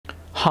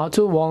How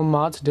to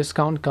Walmart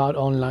discount card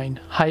online.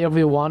 Hi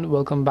everyone,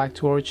 welcome back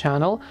to our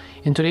channel.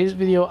 In today's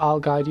video I'll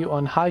guide you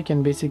on how you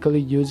can basically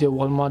use your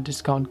Walmart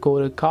discount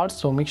code or card,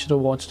 so make sure to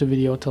watch the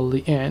video till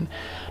the end.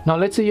 Now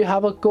let's say you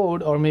have a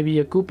code or maybe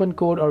a coupon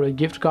code or a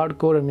gift card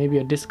code or maybe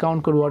a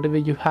discount code, whatever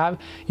you have,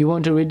 you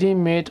want to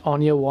redeem it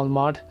on your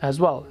Walmart as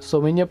well. So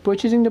when you're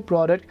purchasing the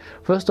product,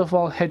 first of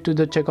all head to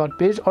the checkout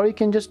page, or you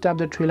can just tap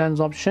the three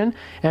lines option,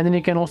 and then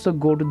you can also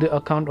go to the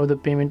account or the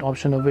payment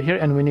option over here.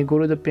 And when you go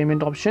to the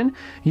payment option,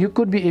 you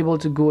could be able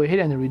to go ahead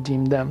and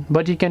redeem them,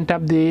 but you can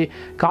tap the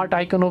cart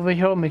icon over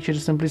here. Make sure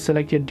to simply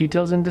select your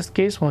details. In this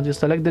case, once you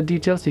select the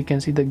details, you can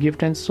see the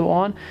gift and so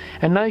on,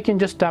 and now you can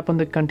just tap on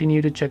the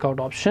continue to checkout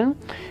option.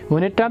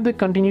 When you tap the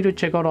continue to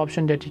checkout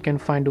option that you can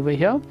find over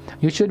here,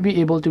 you should be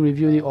able to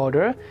review the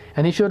order,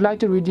 and if you would like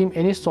to redeem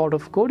any sort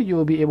of code, you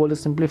will be able to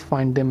simply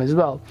find them as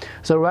well.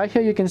 So right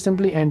here you can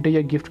simply enter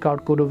your gift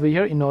card code over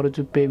here in order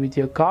to pay with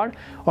your card,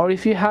 or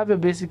if you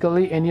have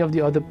basically any of the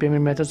other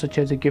payment methods such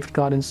as a gift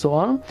card and so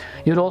on,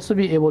 you'd also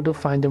be able to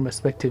find them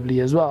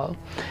respectively as well.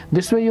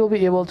 This way you'll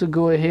be able to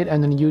go ahead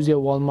and then use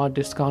your Walmart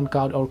discount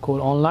card or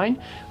code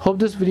online. Hope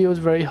this video is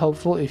very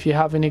helpful. If you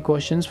have any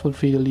questions, feel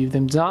free to leave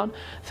them down.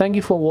 Thank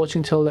you for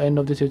watching till the end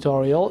of the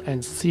tutorial,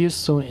 and see you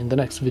soon in the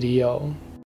next video.